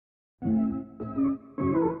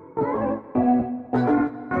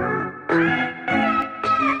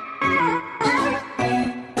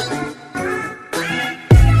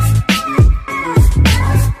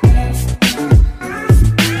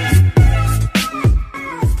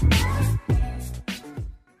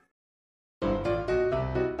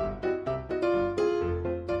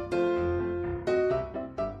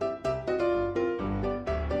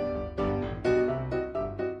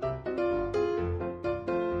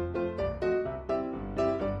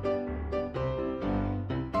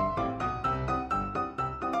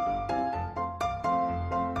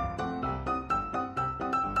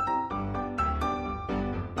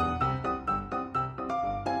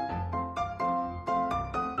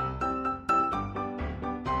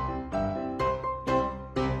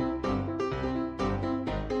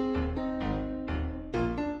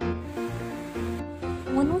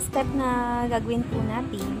Unang step na gagawin po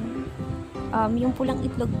natin, yung pulang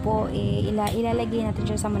itlog po, ilalagay natin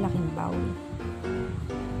siya sa malaking bowl.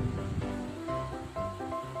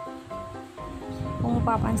 Kung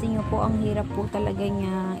mapapansin nyo po, ang hirap po talaga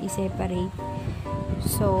niya i-separate.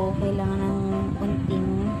 So, kailangan ng unting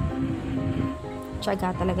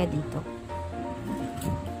tiyaga talaga dito.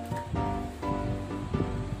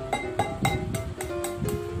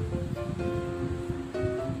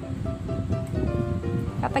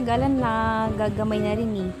 Katagalan na gagamay na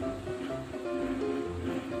rin eh.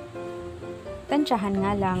 Tansyahan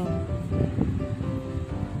nga lang.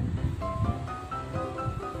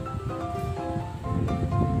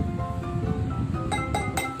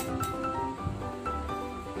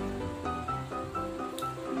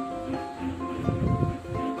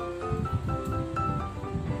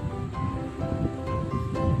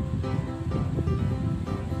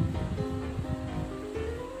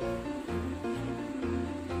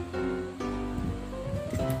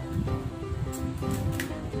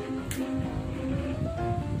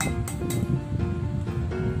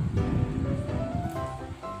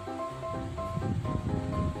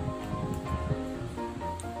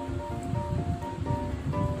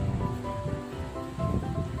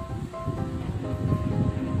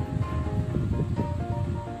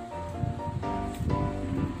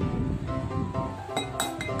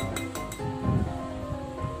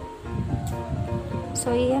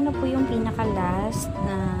 So, yan na po yung pinaka-last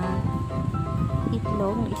na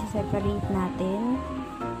itlog na isa-separate natin.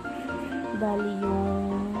 Bali,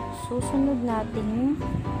 yung susunod nating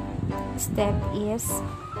step is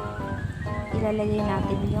ilalagay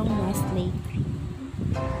natin yung Nestle.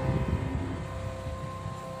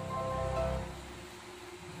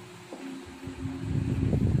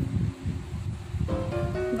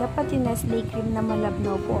 Dapat yung Nestle cream na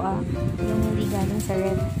malabnaw po yung hindi galing sa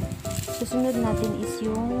red. Susunod natin is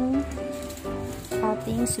yung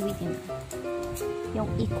ating sweetener. Yung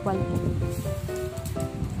equal po.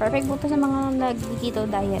 Perfect po ito sa mga nag-keto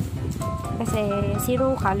diet. Kasi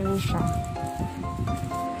 0 calories siya.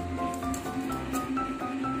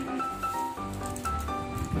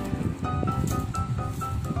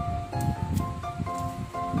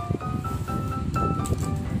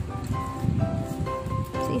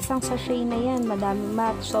 So, isang sachet na yan. Madami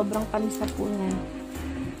sobrang tamis na po niyan.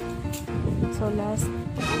 So, last,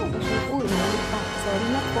 sorry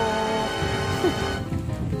na po.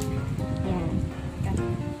 Yan.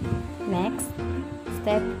 Next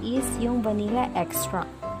step is yung vanilla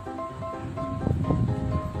extract.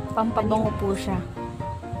 Pampabango po siya.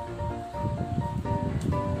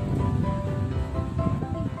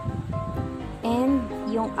 And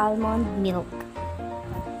yung almond milk.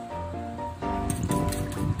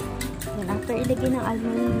 After ilagay ng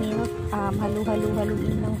almond milk,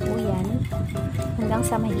 halu-haluin lang po yan hanggang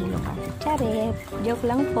sa mahilo ka. Charet! Joke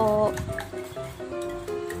lang po.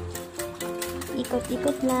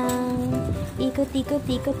 Ikot-ikot lang.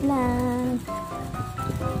 Ikot-ikot-ikot lang.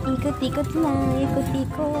 Ikot-ikot lang.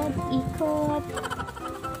 Ikot-ikot. Ikot.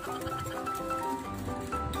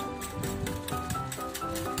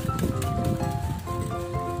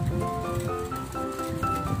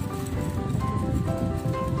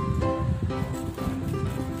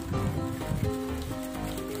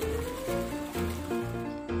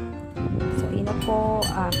 Po,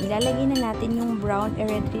 ilalagay na natin yung brown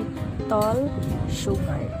erythritol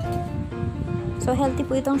sugar. So, healthy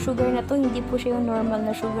po itong sugar na to. Hindi po siya yung normal na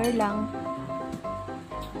sugar lang.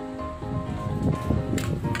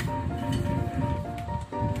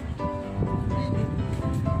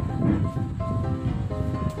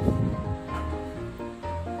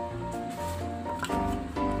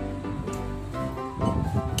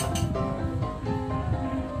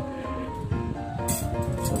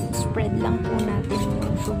 Spread lang po natin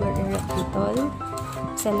yung sugar erythritol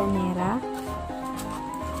sa lanera.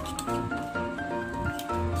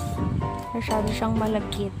 Masyado siyang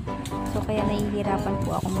malagkit. So, kaya nahihirapan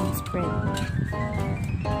po ako mag-spread.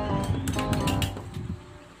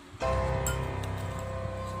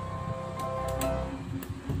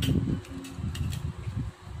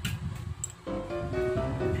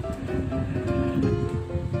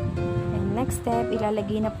 And next step,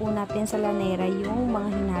 ilalagay na po natin sa lanera yung mga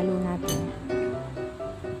hinalo natin.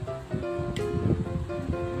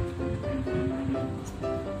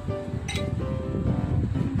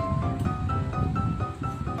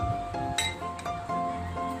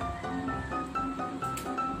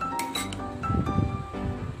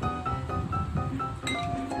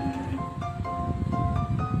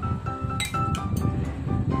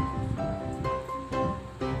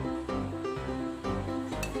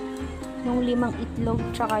 Yung 5 itlog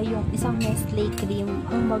tsaka yung isang Nestle cream,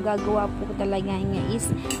 ang magagawa po talaga niya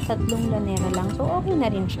is 3 lanera lang. So, okay na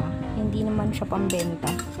rin siya. Hindi naman siya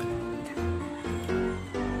pambenta.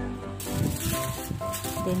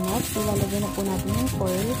 Then next, ilalagay na po natin yung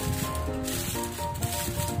foil.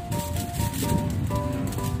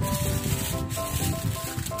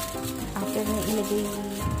 After na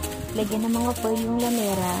ilagay ng mga foil yung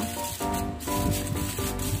lanera,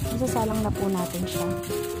 isasalang na po natin siya.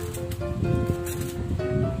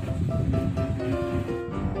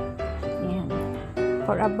 Ayan.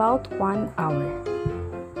 For about 1 hour.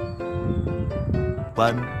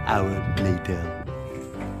 1 hour later.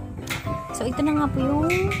 So, ito na nga po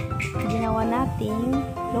yung ginawa nating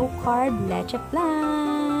low carb leche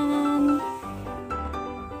flan.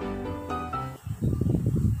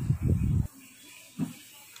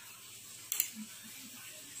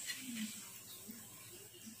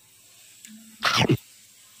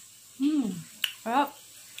 Sarap.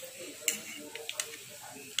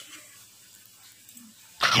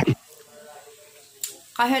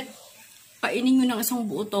 Kahit kainin nyo ng isang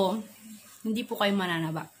buo to, hindi po kayo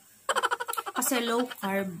mananaba. Kasi low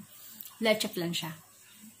carb leche flan siya.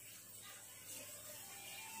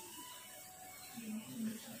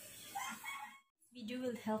 Video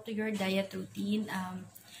will help to your diet routine.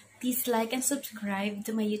 Please like and subscribe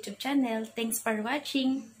to my YouTube channel. Thanks for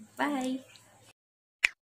watching. Bye!